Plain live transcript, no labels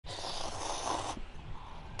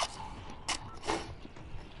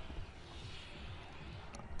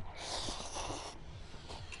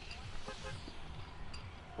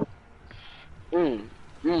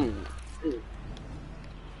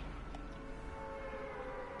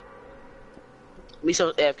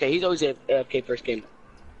Miso AFK. He's always AFK first game.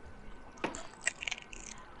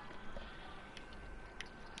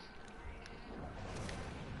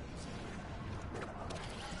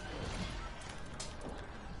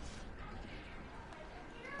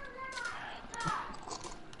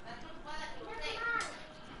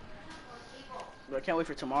 But I can't wait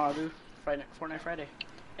for tomorrow, dude. Friday, Fortnite Friday.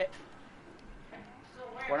 Hey.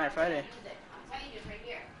 Fortnite Friday.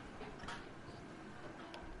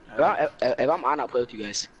 If I'm on, I'll play with you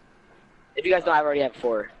guys. If you guys don't, I already have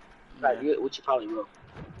 4. Yeah. Which you probably will.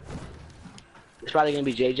 It's probably gonna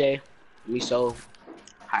be JJ, Miso,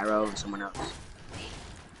 Hyro, and someone else.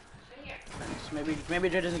 So maybe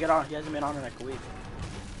Jay doesn't get on. He hasn't been on in like a week.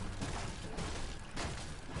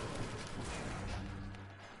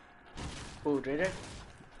 Who, JJ?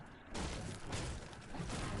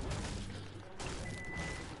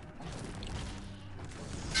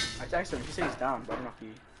 I texted him. He said he's down, but I don't know if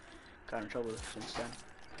he got in trouble since then.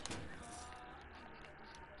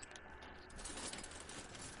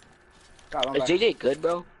 Is JJ good,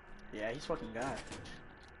 bro? Yeah, he's fucking god.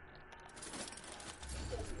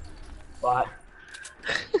 Bot.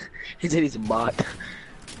 He said he's a bot.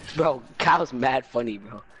 Bro, Kyle's mad funny,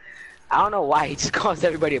 bro. I don't know why he just calls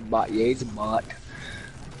everybody a bot. Yeah, he's a bot.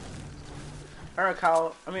 I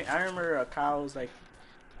remember Kyle was like,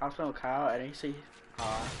 I was playing with Kyle, and he said,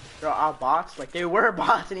 they're all bots. Like, they were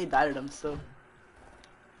bots, and he died at them, so.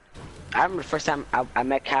 I remember the first time I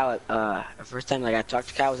met Kyle, the first time like I talked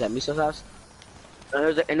to Kyle was at Miso's house.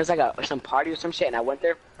 And it was like some party or some shit, and I went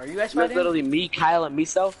there. Are you guys It was fighting? literally me, Kyle, and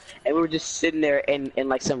Miso, and we were just sitting there in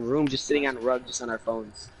like some room, just sitting on the rug, just on our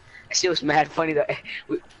phones. That shit was mad funny though.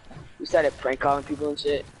 We started prank calling people and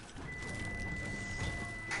shit.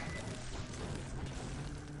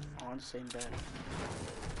 On the same bed.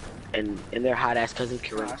 And their hot ass cousin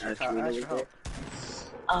Karina. Ask for help.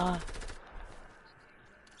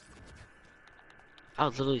 I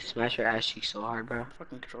would literally smash her ass cheek so hard, bro.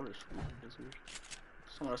 Fucking controllers. That's weird.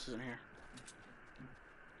 Someone else is in here.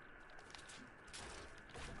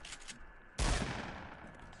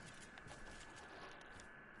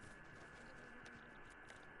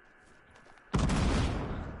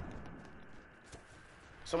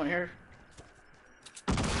 Someone here.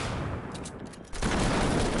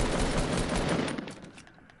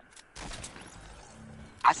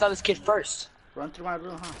 I saw this kid first. Run through my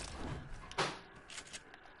room, huh?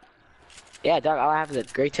 Yeah, dog. All I have is a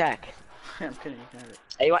great tack. I'm kidding. You can have it.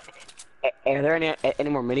 Hey, you want? Are there any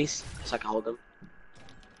more minis so I can hold them?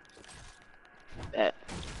 Bet.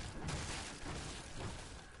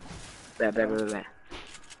 Bet.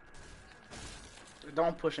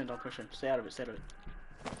 Don't push in. Don't push in. Stay out of it. Stay out of it.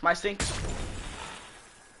 My stink.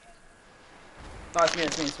 No, it's me.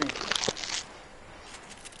 It's me. It's me.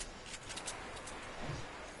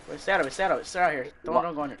 Wait, stay out of it. Stay out of it. Stay out here.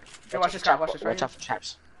 Don't go in here. Here, watch this guy. Watch this right Watch out for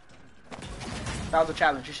traps. That was a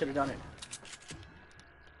challenge. You should have done it.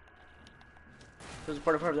 There's a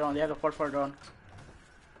porta drone. They have a porta drone.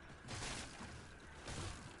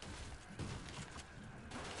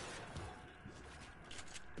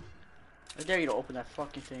 I dare you to open that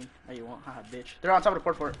fucking thing. Oh, you won't. Haha, bitch. They're on top of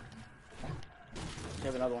the porta. They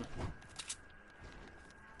have another one.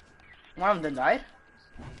 One of them died?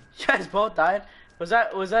 You guys both died? Was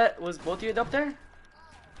both of you up there?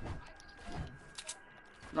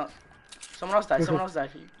 No. Someone else died. Someone else died.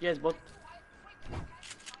 You guys both.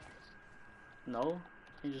 No?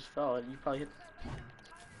 He just fell. You probably hit.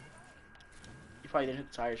 You probably didn't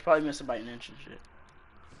hit the tires. You probably missed it by an inch and shit.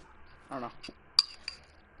 I don't know.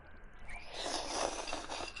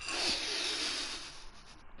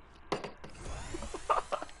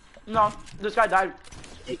 No, this guy died.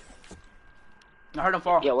 I heard him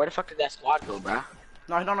fall. Yeah, where the fuck did that squad go, bro?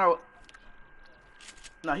 No, I don't know.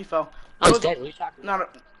 No, he fell. Oh, he's dead. What are you talking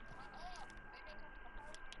about? No.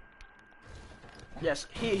 Yes,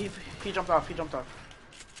 he jumped off. He jumped off.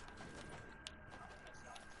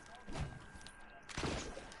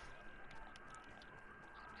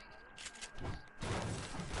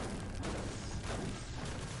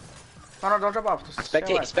 No, don't jump off. Just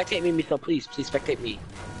spectate me, Miso, please. Please spectate me.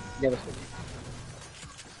 Never see me.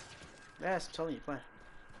 Yes, I'm telling you, play.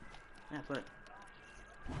 Yeah, play it.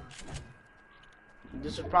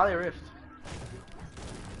 This is probably a rift.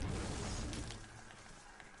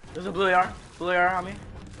 There's a blue AR. Blue AR on me.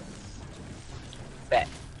 Bet.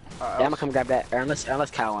 Yeah, I'm gonna come grab that. Or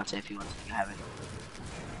unless Kyle wants it, if he wants it, you can have it.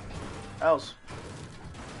 Else.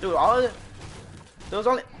 Dude, all of it. There's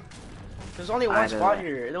only one squad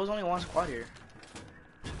here. There was only one squad here.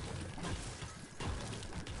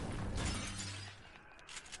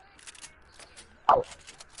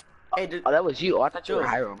 Hey, dude. Oh, that was you. Oh, I thought you were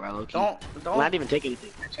Dude, Hyro, bro. Low-key. don't. I'm not even taking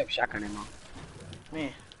anything. I just have shotgun ammo.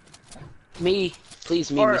 Me. Me, please,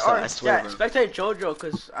 me, Or, Miso, I swear, yeah, bro. spectate JoJo,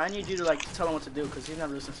 cause I need you to like tell him what to do, cause he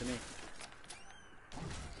never listens to me.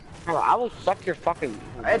 Bro, I will suck your fucking.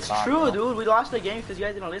 Oh my It's God, true, bro. dude. We lost the game because you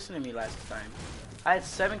guys didn't listen to me last time. I had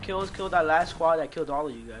 7 kills, killed that last squad that killed all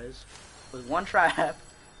of you guys. With 1 trap. That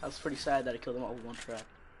was pretty sad that I killed them all with 1 trap.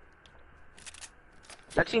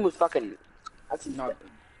 That team was fucking.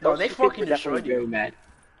 No, they fucking destroyed you. Very mad.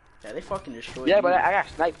 Yeah, they fucking destroyed Yeah, you. but I got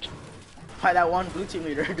sniped. By that one blue team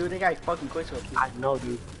leader, dude. They got fucking quick scope. I know,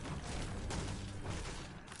 dude.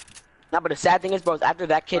 No, but the sad thing is, bro, is after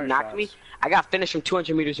that kid knocked me, I got finished from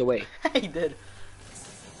 200 meters away. He did.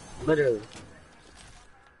 Literally.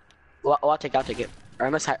 Well, I'll take it. Or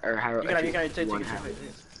unless Hyro. You gotta take it.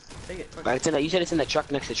 Take it. But it's in the, you said it's in the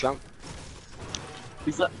truck next to the trunk.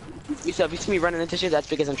 You said if you see me running into shit, that's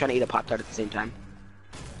because I'm trying to eat a Pop-Tart at the same time.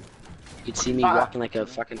 You can see me walking like a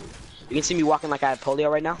fucking... You can see me walking like I have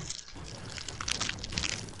polio right now.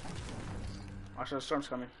 Watch, the storm's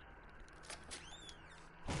coming.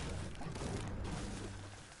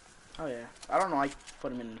 Oh yeah. I don't know, I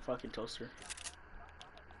put him in the fucking toaster.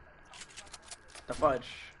 The fudge.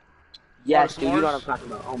 Yes, dude, you know what I'm talking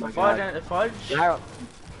about. Oh my God. The fudge. Hyro.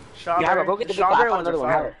 Strawberry. Go get the Strawberry big ones are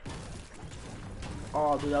fire.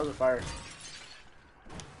 One. Oh, dude, that was a fire.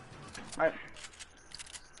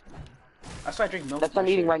 That's why I drink milk. That's what I'm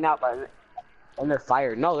eating right now, but and they're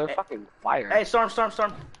fire. No, they're fucking fire. Hey, storm.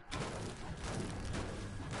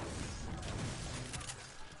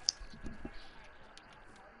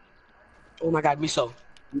 Oh my God, Miso,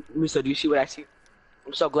 do you see what I see?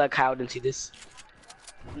 I'm so glad Kyle didn't see this.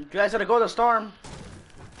 You guys gotta go to the storm.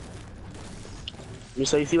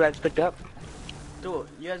 Miso, you see what I just picked up? Dude,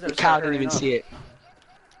 you guys gotta Kyle didn't even see it.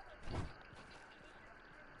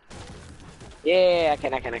 Yeah, I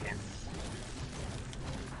can. I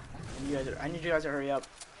need you guys to hurry up.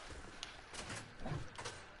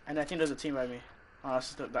 And I think there's a team by me. Oh, this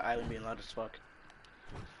is the island being loud as fuck.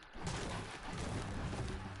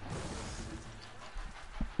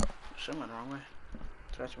 Shit went the wrong way.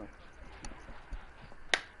 Touch me.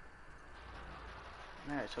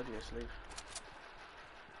 Man, I told you guys to leave.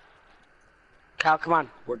 Kyle, come on.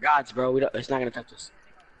 We're gods, bro. It's not gonna touch us.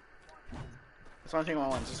 That's the only thing I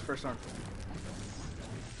want. This is the first storm.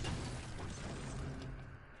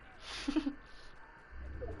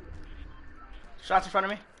 Shots in front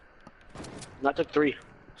of me. Not took 3.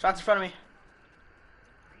 Shots in front of me.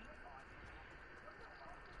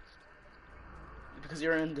 Because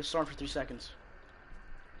you're in the storm for 3 seconds.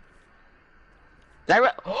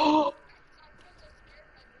 Oh!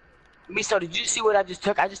 Miso, did you see what I just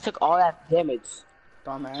took? I just took all that damage.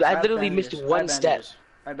 Dumbass. So I literally missed one step.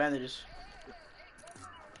 I have bandages.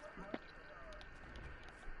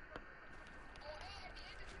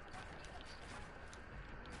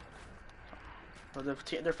 Well,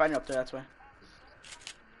 they're fighting up there, that's why.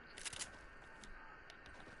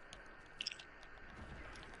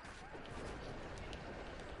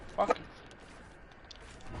 Fuck.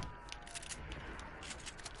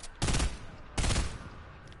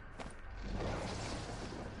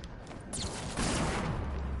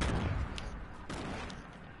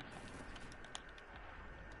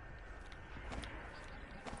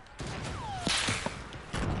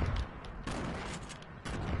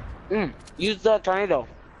 Use the tornado.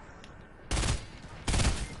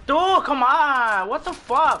 Dude, come on! What the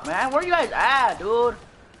fuck, man? Where you guys at, dude?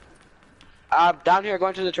 Down here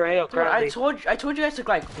going to the tornado. Dude, I told you guys to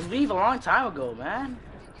like leave a long time ago, man.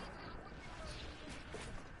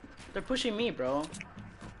 They're pushing me, bro.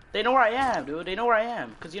 They know where I am, dude. They know where I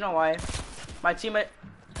am. Cause you know why? My teammate.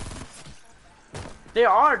 They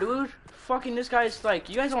are, dude. Fucking this guy's like,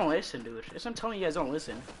 you guys don't listen, dude. It's I'm telling you guys don't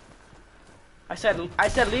listen. I said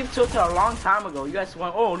leave tilted a long time ago. You guys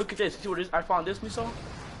went, oh look at this. See what this? I found this missile.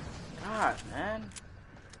 God, man.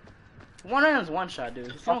 One of them's one shot, dude.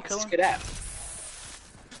 If you don't kill him. That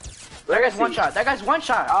guy's one shot. That guy's one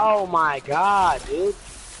shot. Oh my God, dude.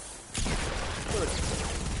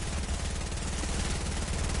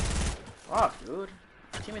 Fuck, dude.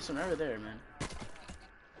 Teammates are never there, man.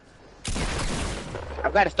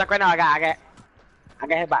 I've got it stuck right now. I got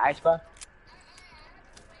hit by ice bar.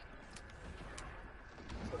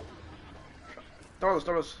 Throw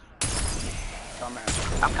those. Oh man.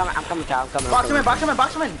 I'm coming, Kyle. I'm coming.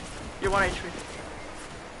 Box him in. You're 1 HP.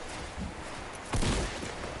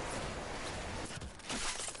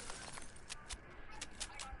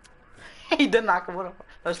 He did knock him.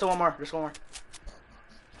 There's still one more.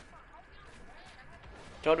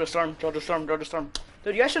 JoJo Storm.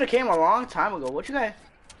 Dude, you guys should have came a long time ago. What you guys?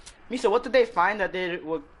 Misa, what did they find that they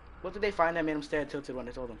would What did they find that made him stand tilted when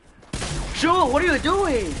they told him? Shoot, what are you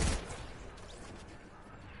doing?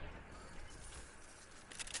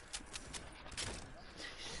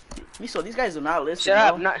 Miso, these guys do not listen. Shut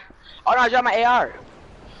up. No. Oh no, I dropped my AR.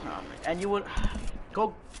 Oh, man. And you would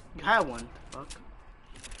go have one. Fuck.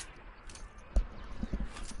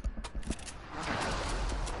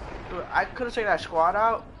 Dude, I could have taken that squad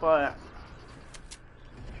out, but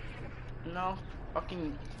no,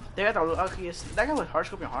 fucking. They got the luckiest. That guy was hard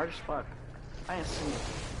scoping hard as fuck. I didn't see him.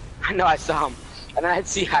 I know, I saw him. And then I'd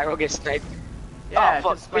see Hyro get sniped. Yeah,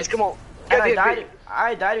 oh, fuck. Please, come on. And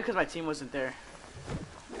I died because my team wasn't there.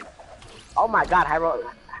 Oh my god, Hyro,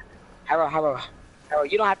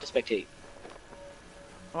 you don't have to spectate.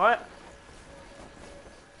 What?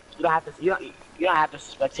 You don't have to. You don't have to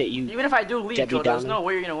spectate. You. Even if I do leave, Joe, there's no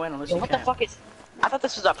way you're gonna win unless Yo, you what can. the fuck is? I thought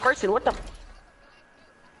this was a person. What the?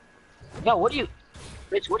 Yo, what are you?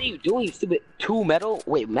 Rich, what are you doing, you stupid? 2 metal?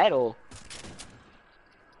 Wait, metal?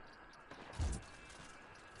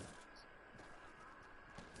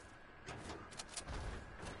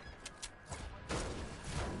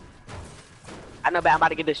 I know, but I'm about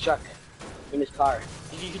to get this truck in this car.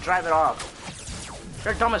 You can drive it off.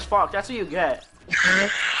 You're dumb as fuck. That's what you get.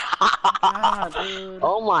 Ah, dude.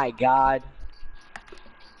 Oh my god.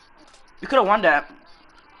 You could have won that.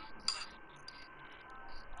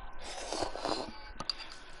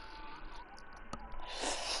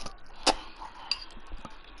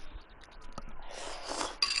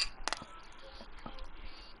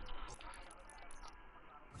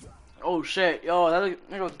 Oh shit, yo, that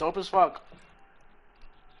nigga dope as fuck.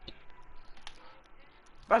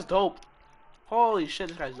 That's dope. Holy shit,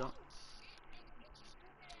 this guy's dope.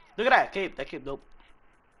 Look at that cape dope.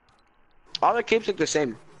 All the capes look the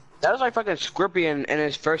same. That was like fucking Scorpion in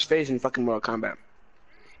his first phase in fucking Mortal Kombat.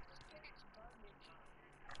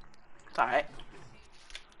 It's alright.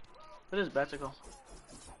 What is Beticle?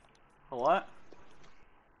 A what?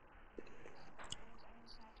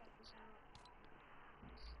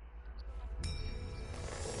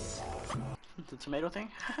 The tomato thing?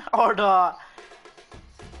 Or the...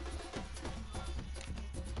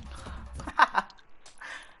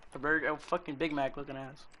 the burger, a fucking Big Mac looking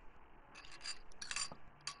ass.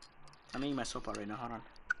 I'm eating my soap out right now, hold on.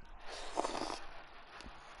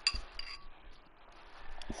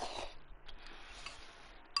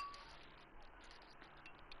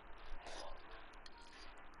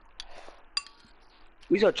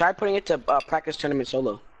 We should try putting it to practice tournament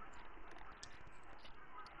solo.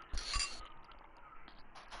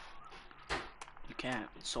 You can't,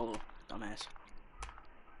 it's solo, dumbass.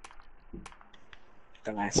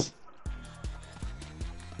 Dumbass.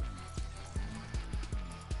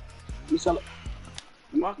 Miso,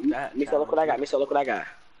 Fuck that. Miso, look what I got. Miso, look what I got.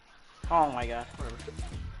 Oh my god, whatever.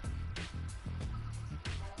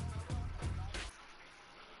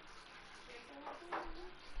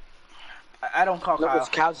 I don't call Look, Kyle. it's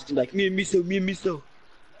cows it's like me and Miso, me and Miso.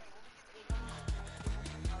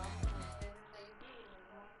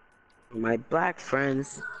 My black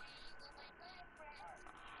friends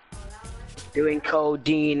doing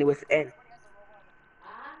codeine with N.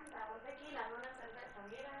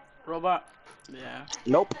 Robot? Yeah.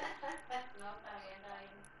 Nope.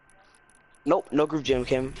 Nope, no groove gym,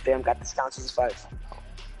 Kim. Bam, got discount season 5.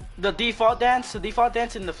 The default dance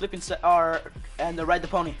and the flipping set are and the ride the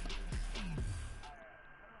pony.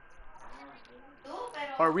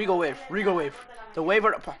 Or Regal Wave. The wave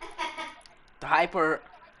or the hyper.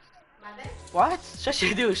 What? Shut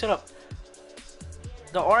you do, shut up.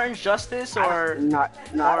 The Orange Justice or I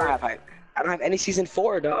don't have hype. I don't have any season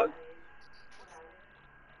 4, dog.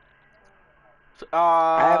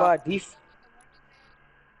 I have a def.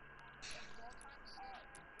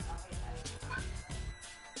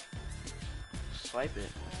 Swipe it.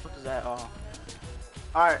 What is that? Oh.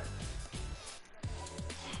 Alright.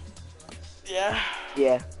 Yeah.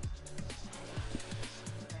 Yeah.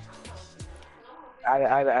 I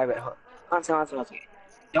have it. Hold on.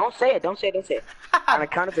 Don't say it. On the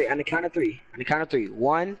count of three.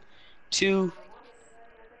 1, 2.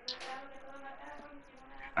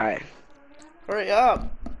 Alright. Hurry up.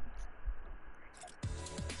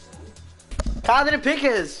 Kyle didn't pick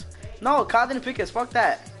his. No, Kyle didn't pick his. Fuck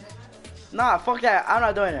that. Nah, fuck that. I'm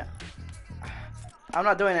not doing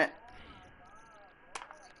it.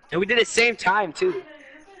 And we did it same time too.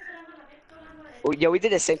 Oh, yeah, we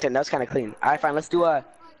did it same time. That was kind of clean. All right, fine. Let's do a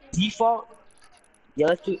default. Yeah,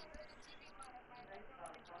 let's do.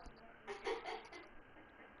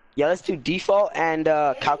 Yeah, let's do default and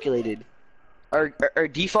calculated, or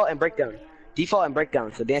default and breakdown. Default and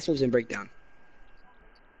breakdown. So dance moves and breakdown.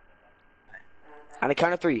 On the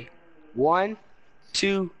count of 3. 1,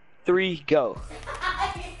 2, 3, go.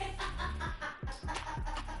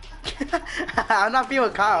 I'm not being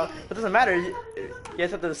with Kyle. It doesn't matter. You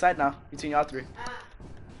guys have to decide now between y'all three.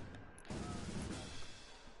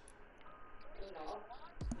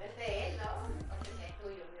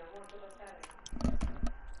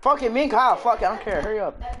 Fuck it, me and Kyle. Fuck it, I don't care. Hurry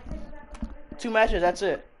up. 2 matches, that's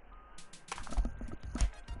it.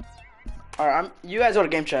 Alright, you guys go to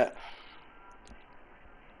game chat.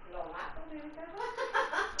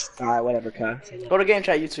 Alright, whatever, Kyle. Go to game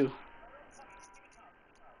chat, you two.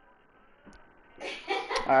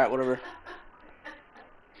 Alright, whatever.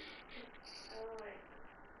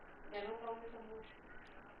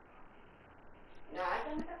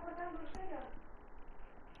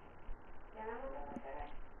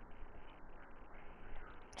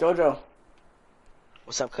 Jojo.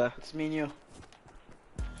 What's up, Kyle? It's me and you.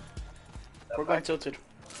 We're going tilted.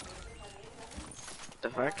 The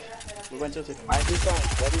fuck? We're going tilted. Why is he going?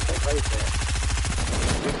 What is that right there?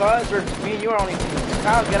 Because me and you are only teams.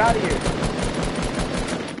 Kyle, get out of here.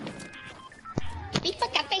 Be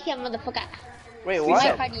fuck out of here, motherfucker. Wait, My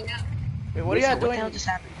what? party now. Wait, what are you What the doing? hell just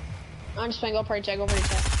happened? I'm just playing go party chat, go party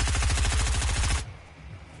chat.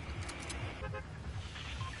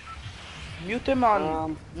 Mute him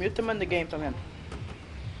on. Mute him in the game. Tell him.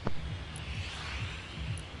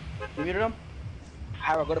 You muted him?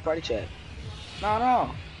 Harold, go to party chat. No.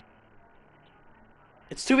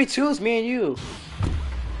 It's 2v2s, me and you.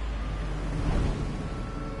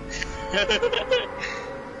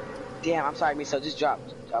 Damn, I'm sorry, Miso. Just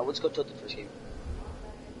dropped. Let's go tilt the first game.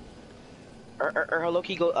 Or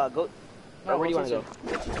low-key go, No, where do you want to go?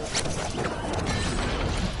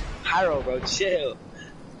 Harold, bro, chill.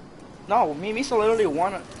 No, me and Misa literally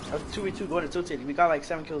won a 2v2 going to tilted. We got like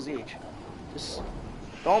 7 kills each. Just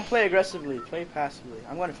don't play aggressively. Play passively.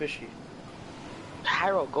 I'm going to fishy.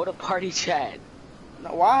 Harold, go to party chat.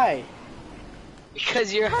 No, why?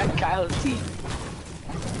 Because you're on Kyle's team.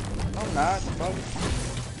 No, I'm not. Fuck.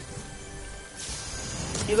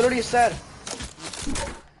 He literally said.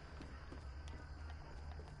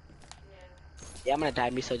 Yeah, I'm gonna die,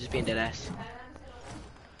 Miso, just being dead ass.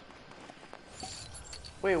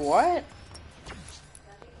 Wait, what?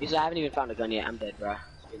 Miso, I haven't even found a gun yet. I'm dead, bro.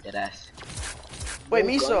 Just being dead ass. Wait,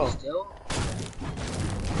 No Miso. gun still?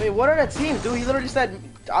 Wait, what are the teams, dude? He literally said,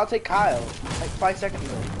 I'll take Kyle. Like 5 seconds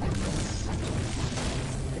ago.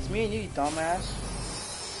 It's me and you, you dumbass.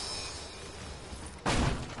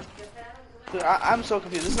 Dude, I'm so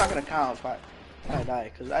confused. This is not gonna count if I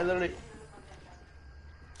die, because I literally...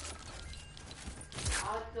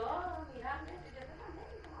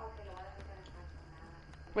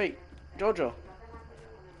 Wait, Jojo.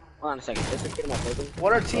 Hold on a second. Let's get him up, baby.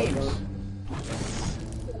 What are teams?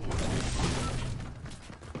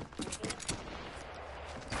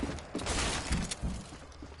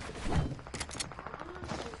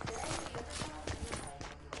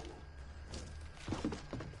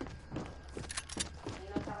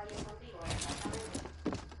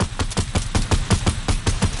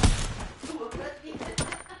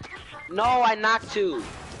 No, I knocked 2.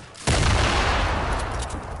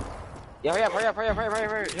 Yeah, hurry up.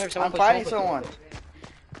 I'm fighting someone.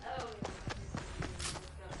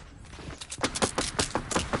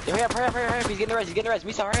 Yeah, hurry up. He's getting the res.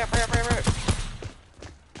 Misa, hurry up.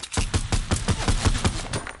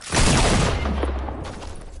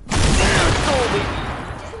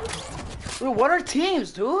 Dude, what are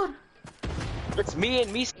teams, dude? It's me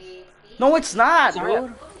and Misa. No, it's not, Hurry up.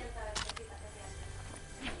 dude.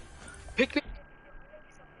 Pick me.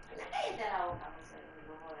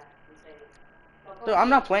 Dude, I'm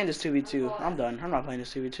not playing this 2v2. I'm done. I'm not playing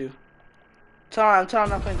this 2v2. Tell him I'm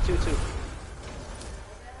not playing this 2v2.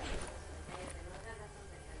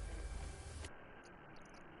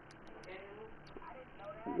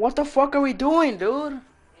 What the fuck are we doing, dude?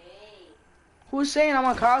 Who's saying I'm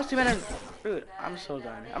on costume and dude, I'm so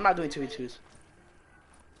done. I'm not doing 2v2s.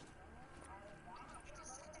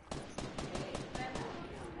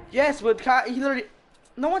 Yes, but he literally...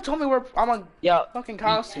 No one told me I'm on fucking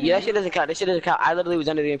Kyle's team. Yeah, that shit doesn't count. I literally was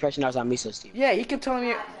under the impression I was on Miso's team. Yeah, he kept telling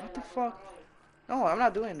me... What the fuck? No, I'm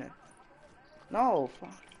not doing it. No,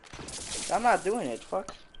 fuck. I'm not doing it,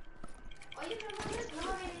 fuck.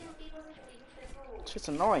 It's just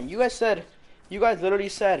annoying. You guys literally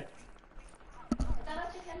said...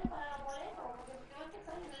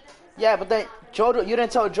 Yeah, but then, Jojo, you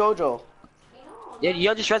didn't tell Jojo. Yeah,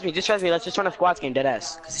 yo, just trust me. Let's just run a squads game,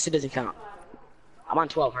 deadass. Because this shit doesn't count. I'm on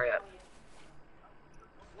 12, hurry up.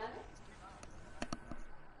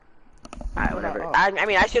 Alright, whatever. I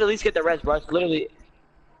mean, I should at least get the res, bro. It's literally...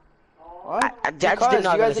 What? I just didn't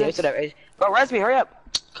know I was gonna say it. Bro, res me, hurry up.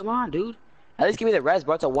 Come on, dude. At least give me the res,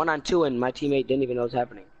 bro. It's a 1-on-2 and my teammate didn't even know what's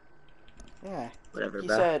happening. Yeah. Whatever, He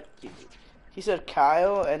bro. said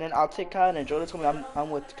Kyle, and then I'll take Kyle, and then Jordan told me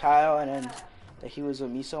I'm with Kyle, and then that he was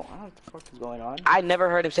with me. So I don't know what the fuck is going on. I never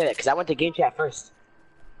heard him say that because I went to game chat first.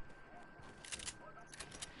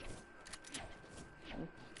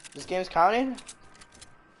 This game's counted.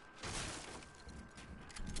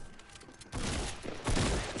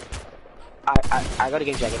 I go to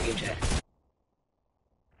game chat. Go to game chat.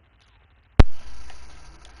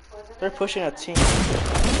 They're pushing a team.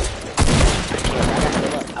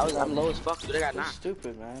 I'm low as fuck, dude. I got They're knocked.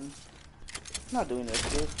 stupid, man. I'm not doing this,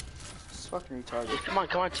 dude. It's fucking retarded. Come on,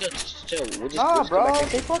 chill. We'll just, Nah, we'll just go bro. back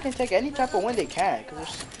They fucking take any type of win they can. Cause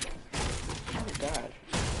there's... Oh my god.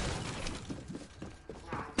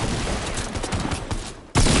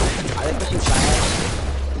 Are they pushing fire?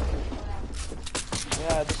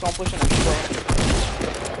 Yeah, just don't push them. Bro.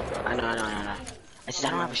 I know. I said I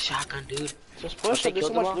don't have a shotgun, dude. Just push it. There's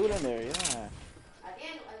so much loot in there. Yeah.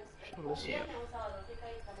 Listen.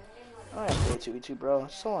 I have to 2v2, bro.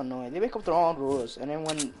 It's so annoying. They make up their own rules, and then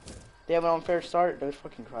when they have an unfair start, they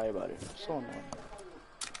fucking cry about it. It's so annoying.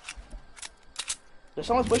 There's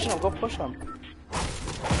someone pushing them. Go push them.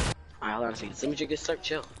 Alright, hold on a second. Let me just get start.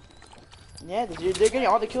 Chill. Yeah, they're getting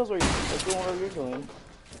all the kills where you're doing whatever you're doing.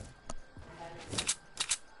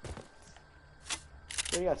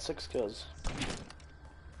 They got 6 kills.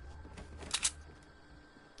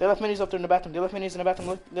 They left minis up there in the bathroom. They left minis in the bathroom.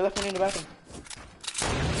 Look, they left minis in the bathroom.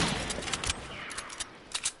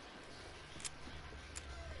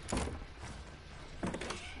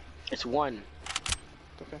 It's 1.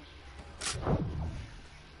 Okay.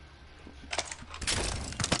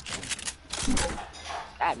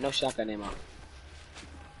 I have no shotgun ammo.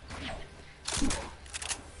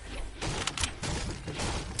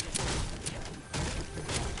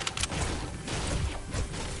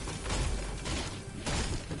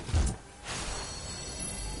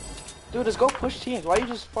 Dude, just go push teams. Why are you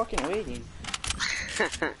just fucking waiting?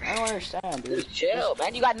 I don't understand, dude. Just chill,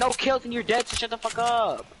 man. You got no kills and you're dead, so shut the fuck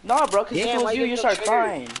up. Nah, bro, cause if it was you start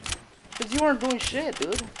crying. triggered? Cause you weren't doing shit,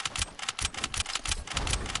 dude.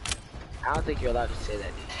 I don't think you're allowed to say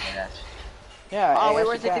that, dude. Yeah. Oh, wait,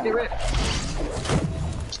 where's the ticket rip?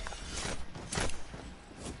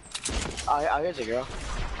 Oh, here's a girl.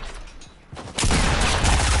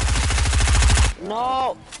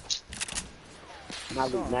 No!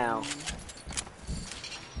 Not loot now.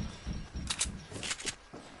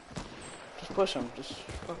 Just push him. Just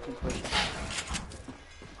fucking push him.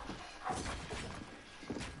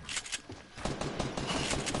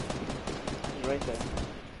 He's right there.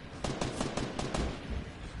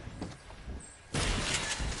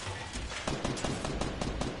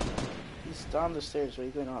 He's down the stairs. Where are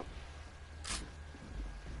you going up?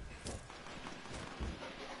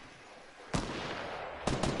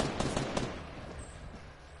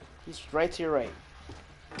 He's right to your right.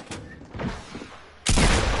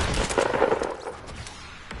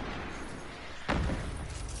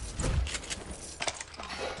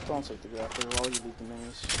 Don't take the grapple. Why would you leave the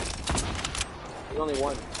minis? There's only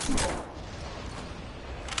 1.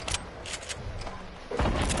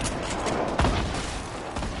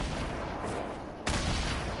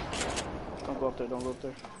 Don't go up there. Don't go up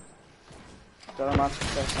there. Got him out to the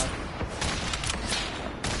side.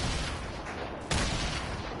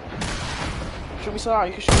 Shoot me so down,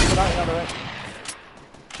 you can shoot me so down, you're on the right.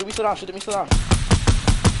 Shoot me so down, shoot me so down.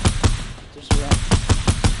 Just around.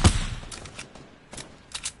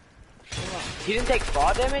 He didn't take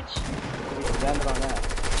fall damage? We can damage on that.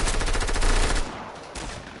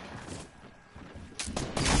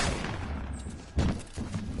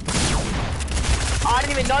 Oh, I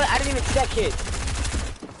didn't even know that. I didn't even see that kid.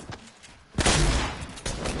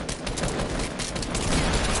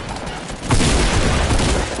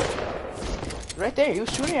 Right there, he was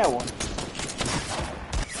shooting at one.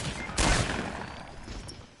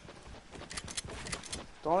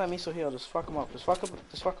 Don't let me so heal, just fuck him up. Just fuck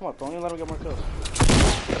him up. Don't even let him get more kills.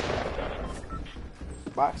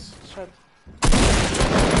 Box. Shut.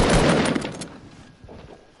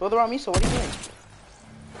 Build around me, so what are you doing?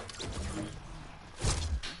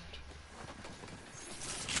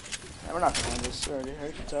 Yeah, we're not gonna win this already,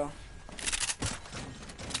 I can tell.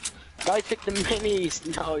 Guy took the minis.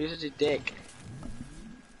 No, you're such a dick.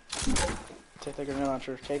 Take that grenade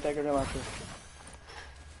launcher. Take that grenade launcher.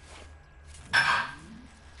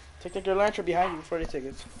 Take that grenade launcher behind you before they take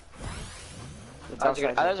it. Oh,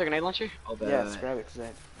 there's a grenade launcher? Oh, bad. Yeah, let's grab it, cause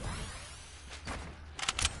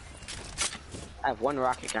I have 1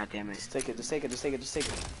 rocket, goddammit. just take it, just take it, just take it, just take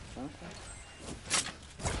it. Okay.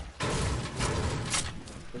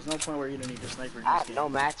 There's no point where you don't need the sniper in I this have game. no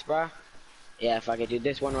mats, bro. Yeah, if I could do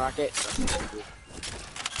this one rocket.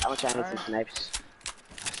 I'm gonna try to hit some snipes.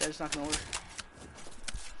 I said it's not gonna work.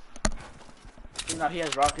 He's not, he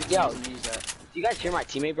has rockets, he Yo, doesn't use that. Do you guys hear my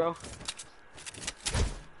teammate, bro?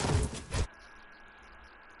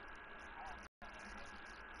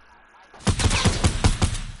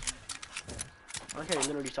 Okay,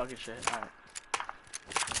 literally talking shit. Alright.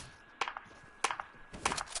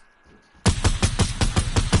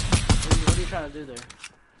 What are you trying to do there?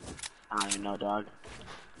 I don't even know, dog.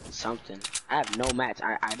 Something. I have no match.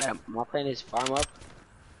 My plan is farm up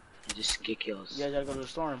and just get kills. You guys gotta go to the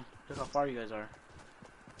storm. Look how far you guys are.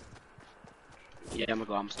 Yeah, I'm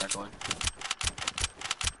gonna start going.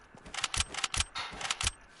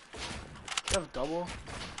 You have double?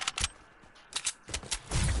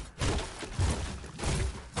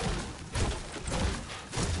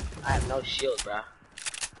 I have no shield, bro.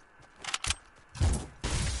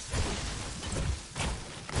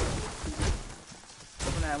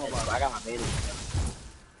 Open the ammo box. I got my bandage.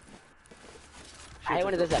 I hate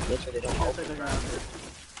when it does that glitch where they don't open.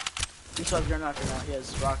 He still has grenade now. He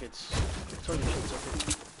has rockets. Told you shit's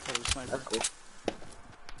okay. Oh, sniper. That's cool.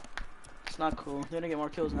 It's not cool. They're gonna get more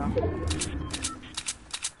kills now.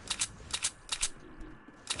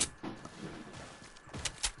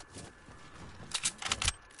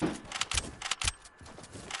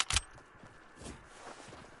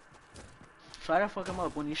 Try to fuck him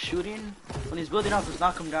up. When he's shooting, when he's building up, just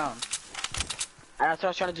knock him down. That's what I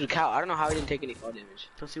was trying to do to Cal. I don't know how he didn't take any fall damage.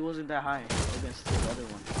 Because he wasn't that high against the other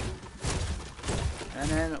one.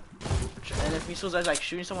 And if Miso's like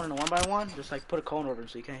shooting someone in a 1x1, just like put a cone over him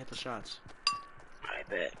so you can't hit the shots. I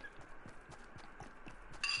bet.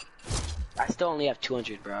 I still only have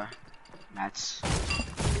 200, bro. That's...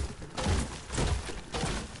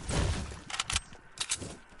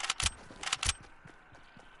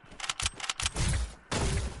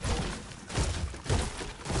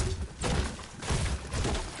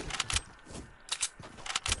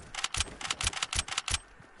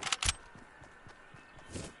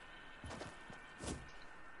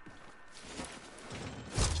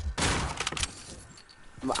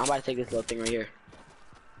 I'm about to take this little thing right here.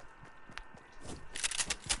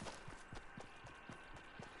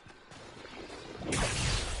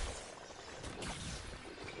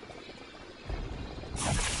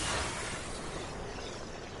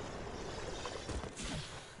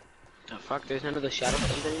 The fuck? There's none of the shadow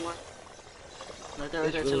things anymore? Right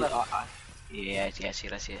there, to the left. Yeah, I see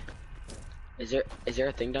it, I see it. Is there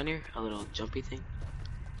a thing down here? A little jumpy thing?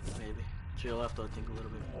 Maybe. To your left, I think a little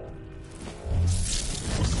bit.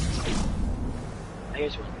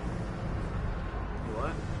 Here's one.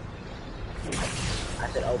 What? I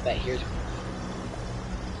said, oh, bet here's one.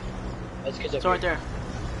 That's because it's right there.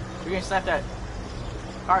 You're gonna snap that.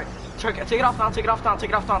 Alright, take it off now, take it off down, take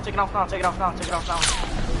it off down, take it off down, take it off down, take it off down.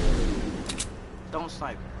 Don't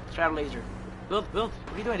snipe. Shadow laser. Build. What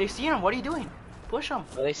are you doing? They see him. What are you doing? Push him.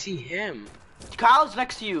 Oh, they see him. Kyle's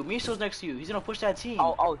next to you. Miso's next to you. He's gonna push that team.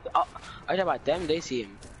 Oh, are you talking about them? They see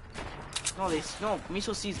him. No,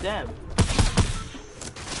 Miso sees them.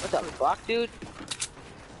 What the fuck, dude?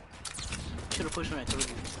 Should've pushed him, I told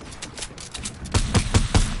you.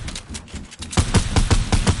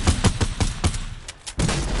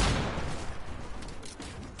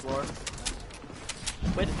 Four.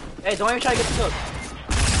 Wait, hey, don't even try to get the kill.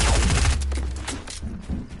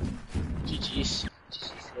 GG's.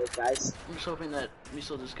 Guys. I'm just hoping that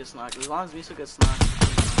Miso just gets knocked. As long as Miso gets knocked.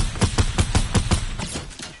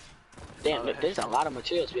 Damn, there's a lot of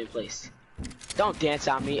materials being placed. Don't dance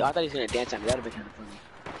on me. Oh, I thought he was gonna dance on me. That'd have been kind of funny.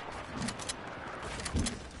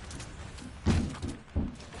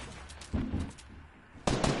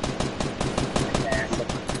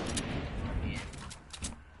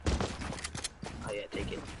 Oh yeah,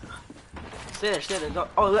 take it. Stay there. Go.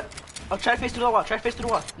 Oh, try to face through the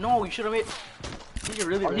wall. No, you should have made. Did you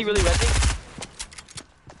really? Are he really resting?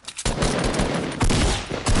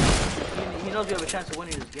 He knows you have a chance of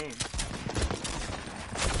winning this game.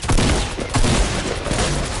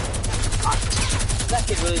 That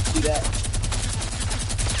kid really do that.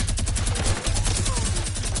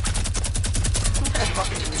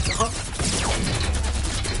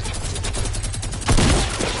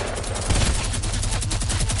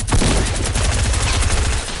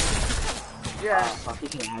 Yeah. Oh, fuck, he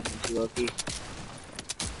can't have him too low-key.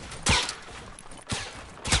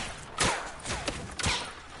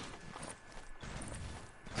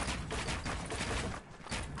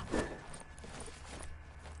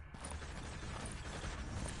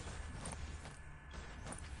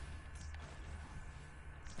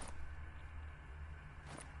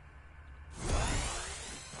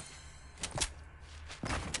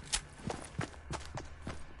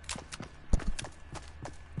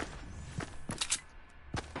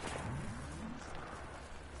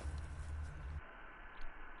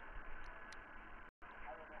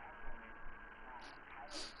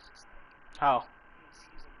 How?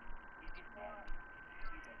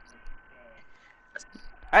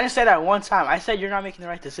 I didn't say that one time. I said you're not making the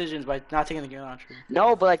right decisions by not taking the grenade launcher.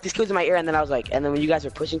 No, but like this kid was in my ear, and then I was like, and then when you guys were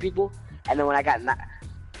pushing people, and then when I got, and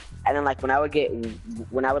then like when I would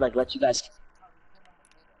like let you guys.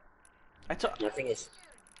 The thing is,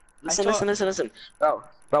 listen, bro.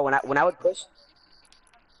 When I would push.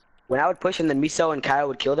 When I would push and then Miso and Kyle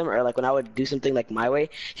would kill them, or like when I would do something like my way,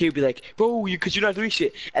 he would be like, bro, because you're not doing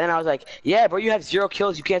shit. And then I was like, yeah, bro, you have 0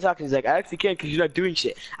 kills, you can't talk. And he's like, I actually can't because you're not doing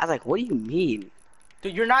shit. I was like, what do you mean?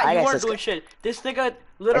 Dude, you weren't doing shit. This nigga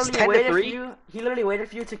literally waited for you. He literally waited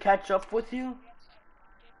for you to catch up with you.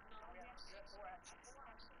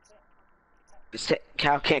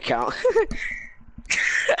 Kyle can't count.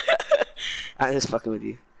 I'm just fucking with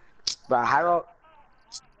you. Bro, Hyro.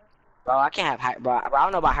 Bro, I can't have bro. I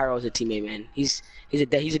don't know about Hyro as a teammate, man. He's a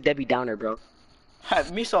Debbie Downer, bro.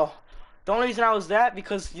 Miso, the only reason I was that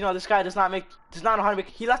because you know this guy does not know how to make.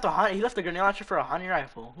 He left the grenade launcher for a honey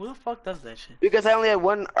rifle. Who the fuck does that shit? Because I only had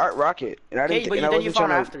one art rocket, and I didn't. Okay, but then you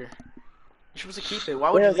found after. You're supposed to keep it. Why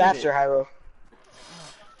would you leave it? After Hyro.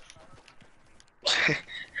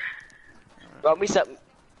 Bro, Misa,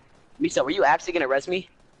 were you actually gonna res me?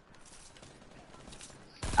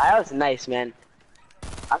 That was nice, man.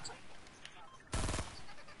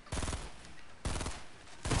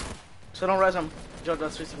 So don't res him. Joe,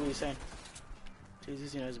 that's basically what he's saying. He's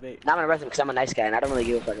using it as bait. Now I'm gonna res him because I'm a nice guy and I don't really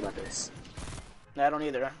give a fuck about this. Nah, I don't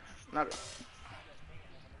either. Not.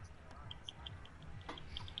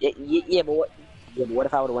 Yeah, but what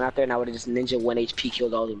if I would've went out there and I would've just ninja 1 HP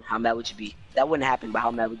killed all of them? How mad would you be? That wouldn't happen, but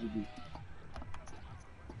how mad would you be?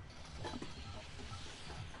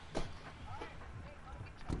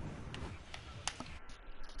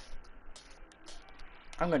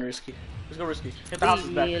 I'm going risky. Let's go risky. Hit the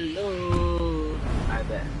houses back. I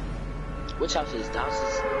bet. Which houses? The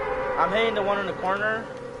houses? I'm hitting the one in the corner.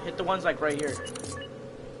 Hit the ones like right here.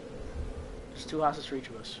 There's 2 houses for each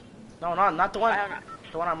of us. No, not the one.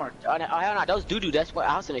 The one I marked. Oh, hell no. Those doo-doo. That's what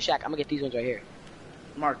house in the shack. I'm gonna get these ones right here.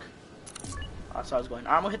 Mark. Oh, that's how I was going.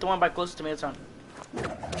 I'm gonna hit the one by closest to Town.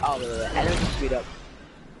 Oh, and then speed up.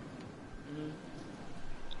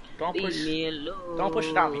 Don't push. Don't push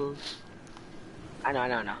it on me. I know.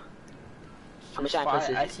 I'm gonna try and push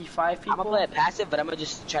this. I see 5 people. I'm gonna play it passive, but I'm gonna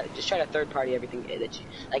just try to third party everything that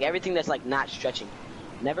everything that's like not stretching.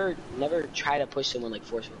 Never try to push someone like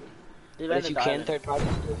forcefully. But if you can third party.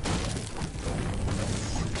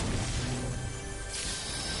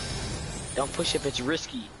 Don't push if it's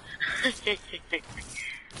risky. Give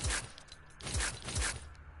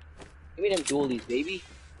me them dualies, baby.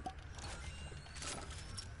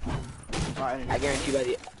 I guarantee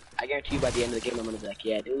you by the end of the game I'm gonna be like,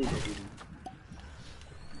 yeah, dualies are doo-doo.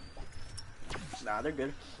 Nah, they're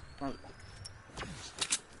good.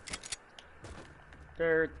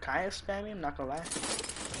 They're kind of spammy, I'm not gonna lie.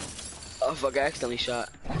 Oh fuck, I accidentally shot.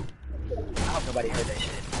 I hope nobody heard that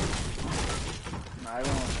shit. Nah, I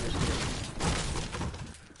don't want to risk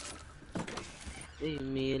it. Leave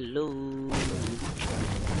me alone.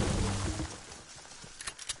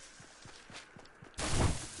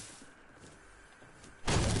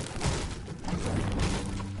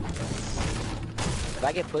 If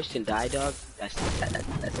I get pushed and die, dog, that's a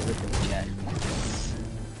rip in the chat.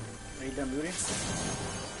 Are you done looting?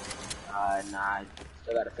 Nah,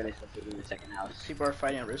 still gotta finish in the second house. People are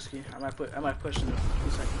fighting risky. I might push in a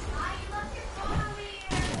few seconds.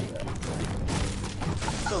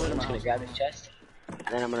 I'm just gonna grab this chest, and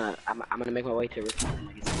then I'm gonna make my way to risky.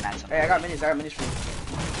 Hey, I got minis for you.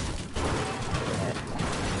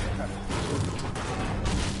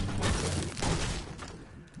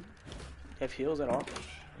 Have heals at all?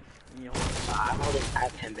 I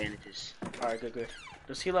have 10 bandages. Alright, good.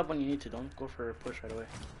 Just heal up when you need to. Don't go for a push right away.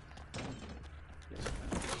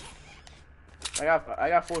 I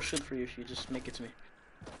got full shield for you if you just make it to me.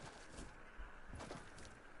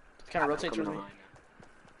 Kind of rotate towards me.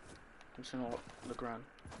 I'm just gonna look around.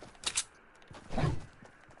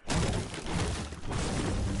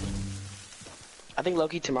 I think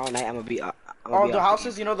Loki tomorrow night I'm gonna be. Oh, the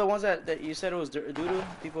houses, you know the ones that you said it was doo-doo?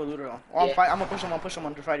 People doo-doo. Oh, yeah. I'm gonna push them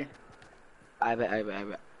on, they're fighting. I bet.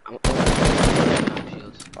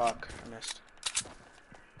 Fuck, I missed.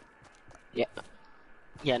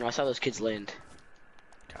 Yeah, no, I saw those kids land.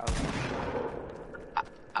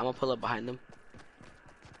 I'm gonna pull up behind them.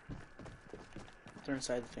 They're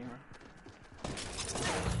inside the thing, right?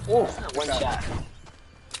 Oh, one shot.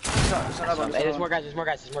 There's another one. Hey, there's more guys.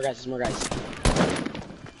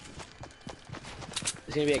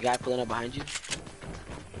 There's gonna be a guy pulling up behind you.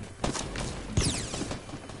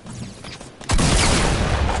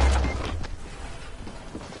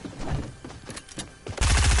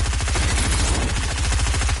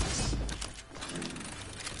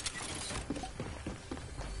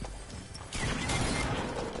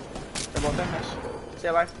 Okay, nice. Stay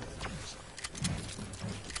alive.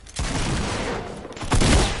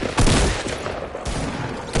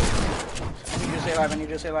 I need you to stay alive. I need you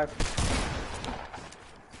to stay alive.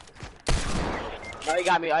 No, he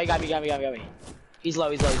got me. Oh, he got me. He's low.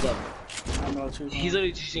 I'm low too. He's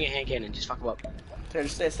literally just using a hand cannon. Just fuck him up.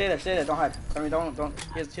 Just stay there. Don't hide. I mean, don't.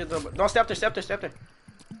 Don't step there.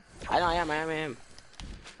 I know. I am.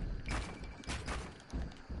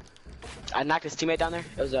 I knocked his teammate down there.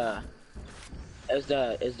 It was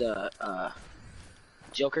the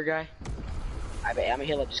Joker guy. I'm gonna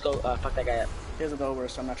heal up. Just go fuck that guy up. Here's the over,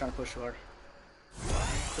 so I'm not trying to push too hard.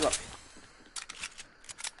 Heal up.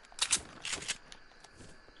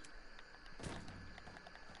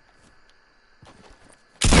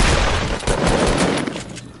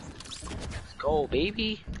 Let's go,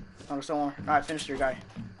 baby. Oh, there's still one more. Alright, finished your guy.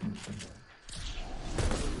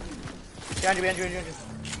 Behind you.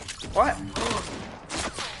 What?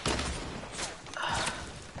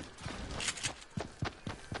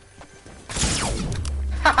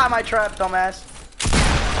 Haha, my trap, dumbass.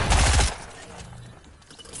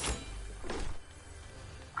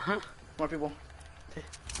 Huh? More people.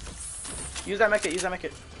 Use that mech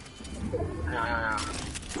kit. No.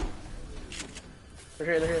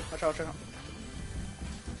 They're here. Watch out.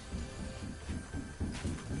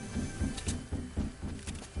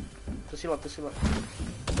 Just heal up.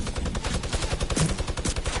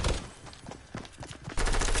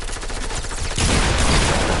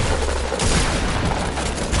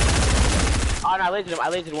 Oh no, I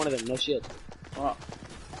lasered one of them. No shield. Oh.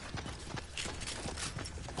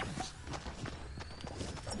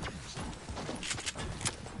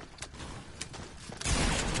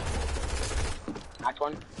 Knocked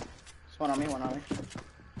one. There's one on me.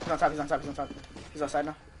 He's on top. He's outside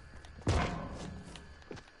now.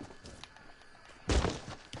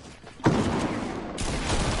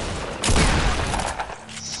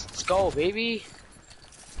 Let's go, baby.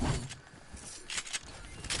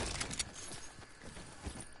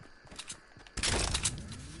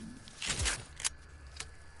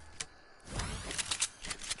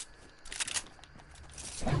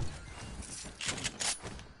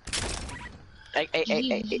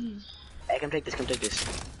 Hey, come take this.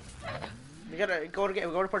 You gotta go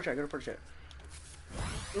to porch check.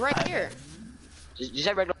 Right here. Just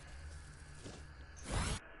have regular.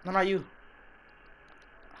 No, not you.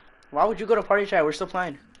 Why would you go to party chat? We're still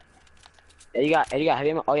playing. Yeah, you got heavy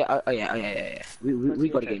ammo. Oh yeah. We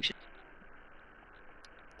go to game shit.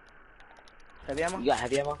 Heavy ammo? You got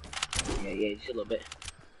heavy ammo? Yeah, just a little bit.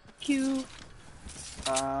 Q.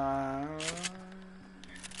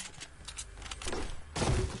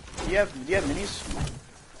 Do you have minis?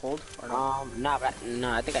 Hold or no? Nah,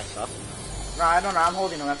 I think I saw. No, I don't know. I'm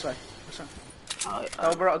holding them. That's why.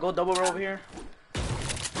 Go double roll over here.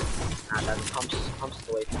 Nah, that pumps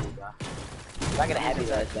away from me, bro. If I get a heavy,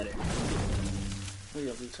 that's better. Look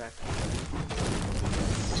at the blue sack.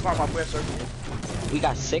 Smart mop, we have circle. We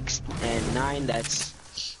got 6 and 9. That's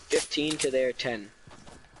 15 to their 10.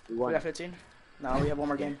 We won. We got 15. No, we have one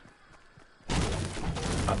more game.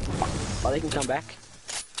 Oh, they can come back.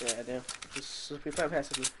 Yeah, I do. Just we play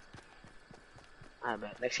passively. I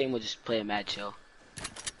bet. Next game we'll just play a mad chill.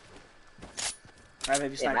 I have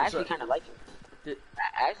heavy Yeah, sniper. I actually kind of like it.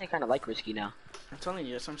 I actually kind of like risky now. I'm telling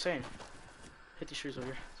you, that's what I'm saying. Hit these shoes over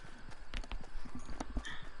here.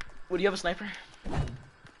 What, do you have a sniper?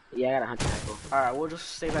 Yeah, I got a hunting rifle. Alright, we'll just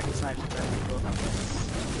stay back and snipe. Alright,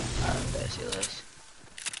 bet. See you later.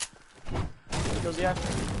 What kills do you have?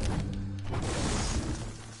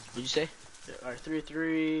 What'd you say? Alright,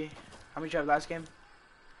 3-3. How many did you have last game?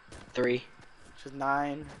 3. Just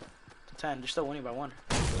 9 to 10. You're still winning by 1.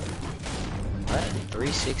 What? 3,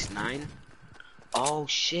 6, 9? Oh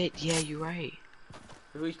shit! Yeah, you're right.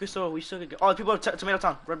 We still could go. Oh, people, tomato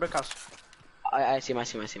town, red brick house. I see him.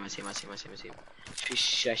 Should I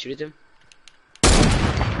shoot at him?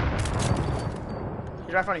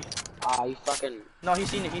 He's right in front of you. Ah, you fucking. No, he's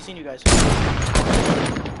seen it. He's seen you guys.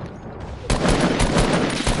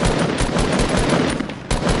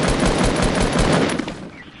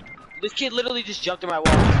 This kid literally just jumped in my wall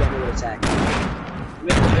and got me with attack.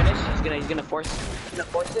 We have to finish. He's gonna force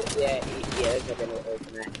it. Yeah. There's no better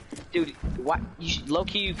from that. Dude, what? Low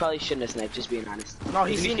key, you probably shouldn't have sniped. Just being honest. No,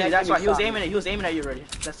 he's seen you. That's why he was aiming at. He was aiming at you already.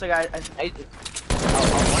 That's the guy.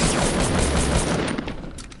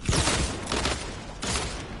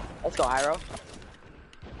 Let's go, Hyro.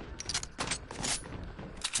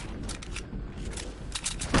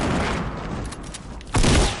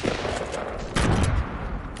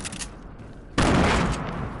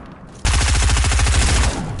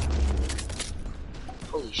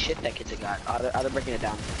 Holy shit, that kid's a god. Oh, they're breaking it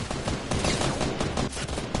down.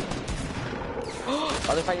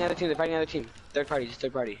 Oh, they're fighting another team. They're fighting another team. Third party. Just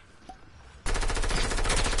third party.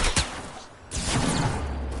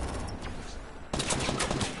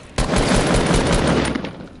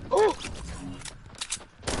 Oh!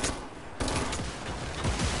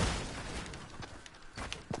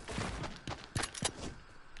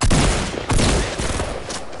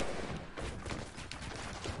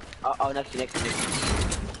 Oh, next to you. You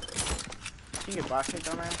can get boxing,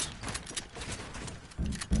 dumbass.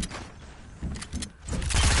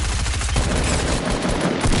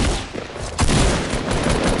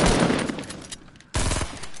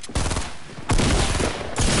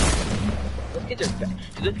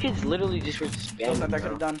 This kid's literally just for spamming. Nothing I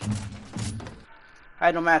could have done. I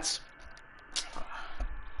had no mats.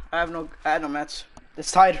 I had no mats.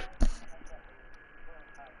 It's tied.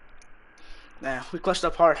 Nah, we clutched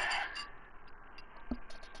up hard.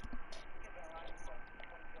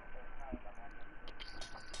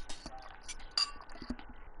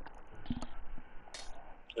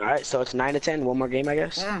 Alright, so it's 9-10. One more game, I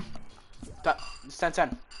guess. It's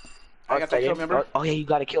 10-10. I got to kill, remember? Oh, yeah, you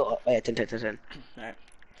got to kill. Oh, yeah, 10-10. Alright.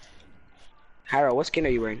 Harold, what skin are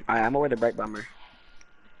you wearing? I'm gonna wear the Bright Bomber.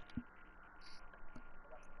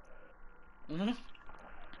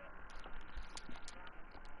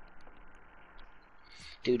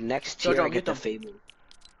 Dude, next tier I get the Fable.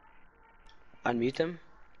 Unmute them?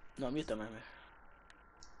 No, mute them, man.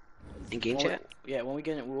 In game chat? Yeah, when we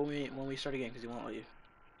get it, when we start a game, because he won't let you.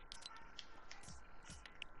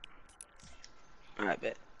 Alright,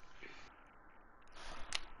 bet.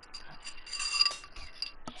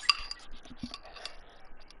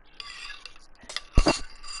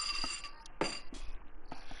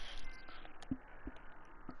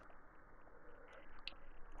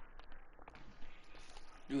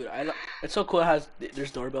 Dude, it's so cool. It has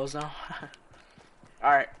there's doorbells now.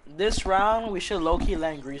 All right, this round we should low-key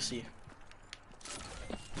land Greasy.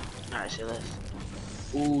 Alright, say less.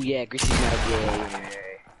 Ooh, yeah, Greasy's not yeah.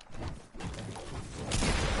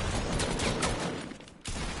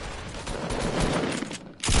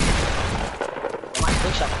 My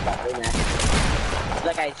quick shot got way mad. It's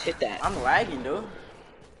like I hit that. I'm lagging, dude.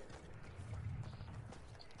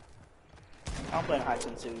 I'm playing high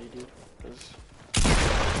sensitivity, dude.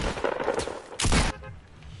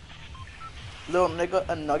 Little nigga,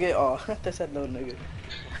 a nugget. Oh, they said little nigga.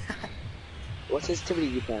 What sensitivity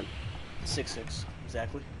you playing? 6-6,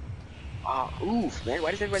 exactly. Oh, oof, man.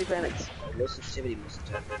 Why does everybody play like low sensitivity most of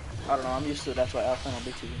the time? I don't know. I'm used to it. That's why I play on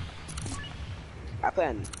big TV. I play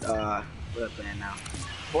on, what am I playing now?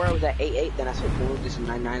 Before I was at 8-8, then I switched to this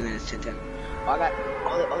 9-9, then it's 10-10. Oh, I got,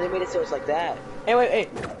 oh, they made it so it's like that. Hey, wait, hey.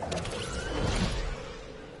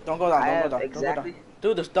 Don't go down, don't go down. Exactly.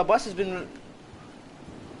 Don't go down. Dude, the bus has been...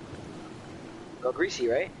 Go Greasy,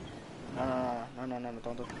 right? No, don't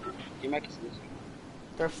do. Your mic is losing.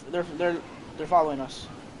 They're following us.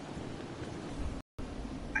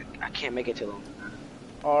 I can't make it too long.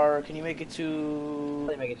 Or can you make it to...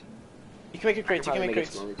 Make it. You can make it crates, you can make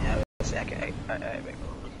crates. Yeah, okay. Alright,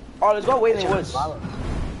 Oh, let's go wait in the woods.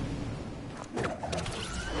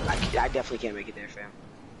 I definitely can't make it there, fam.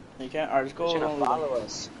 You can't? Alright, let's go. They're trying to follow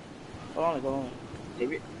us. Go on.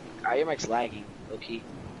 Maybe. Your mic's lagging, low key.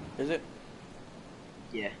 Is it?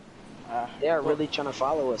 Yeah. They are really trying to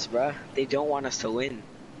follow us, bruh. They don't want us to win.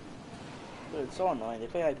 Dude, it's so annoying. They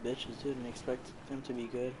play like bitches, dude, and expect them to be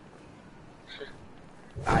good.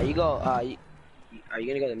 You go, are you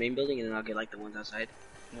gonna go to the main building and then I'll get like the ones outside?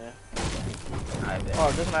 Yeah. Alright, bet. Oh,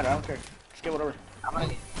 it doesn't matter. I don't care. Just get whatever. I'm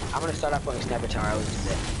gonna start off on a sniper tower. I was just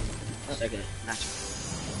dead. Just like a natural.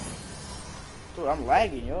 Dude, I'm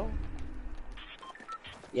lagging, yo.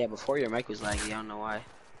 Yeah, before your mic was laggy. I don't know why.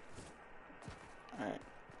 Alright.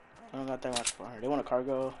 I don't got that much for her. They want a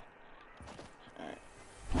cargo. Alright.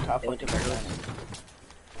 They went to cargo.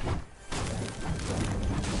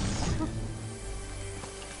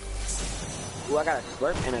 Ooh, I got a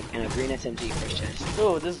slurp and a green SMG first chest.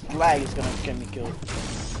 Dude, this lag is gonna get me killed.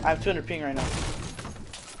 I have 200 ping right now.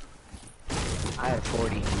 I have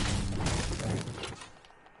 40.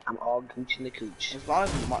 I'm all gooch in the cooch. As long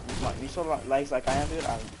as me so lags like I am, dude,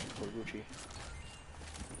 I'm for Gucci.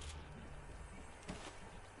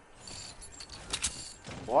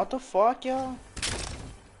 What the fuck, yo?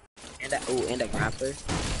 And a grappler.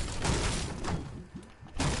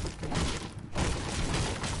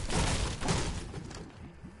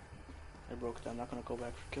 I broke it. I'm not gonna go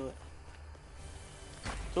back for kill it.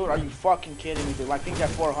 Dude, are you fucking kidding me, dude? My ping's at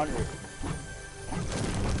 400.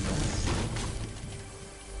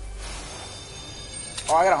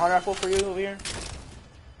 Oh, I got a 100 rifle for you over here.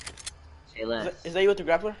 Say less. Is that you with the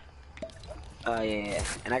grappler? Yeah.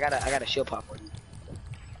 And I got a shield pop one.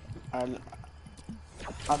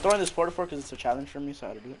 I'm throwing this 4-4 because it's a challenge for me, so I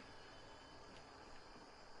had to do it.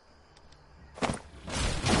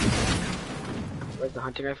 Where's the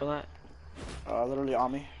hunting rifle at? Literally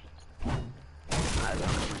on me.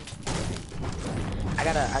 I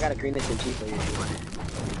got a green SMG for you if you want it.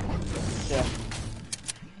 Yeah.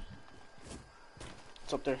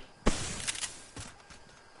 It's up there.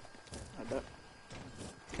 I bet.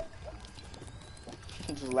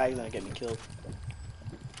 Just lags and get me killed.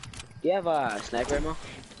 Do you have sniper ammo?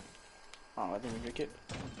 Oh, I didn't drink it.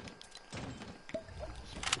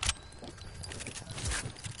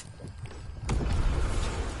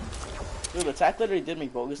 Dude, the attack literally did me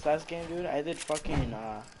bogus last game, dude. I did fucking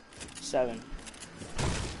 7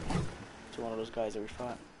 to one of those guys that we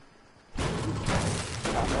fought.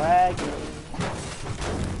 I'm lagging.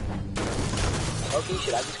 Okay,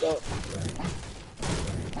 should I just go?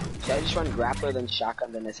 Should I just run grappler then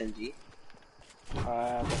shotgun then SMG?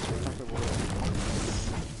 That's really comfortable.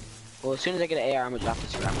 Well, as soon as I get an AR, I'm gonna drop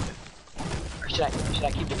this grappler. Or should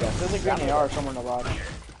I keep the grappler? There's a green AR somewhere in the lodge.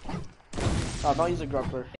 Oh, don't use a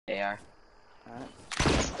grappler. AR. Alright.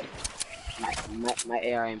 My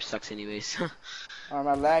AR aim sucks anyways. Alright,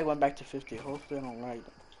 my lag went back to 50. Hopefully I don't lag.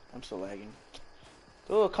 I'm still lagging.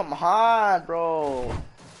 Dude, come on, bro. Alright,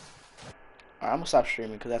 I'm gonna stop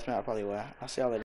streaming because that's not probably why. I'll see y'all later.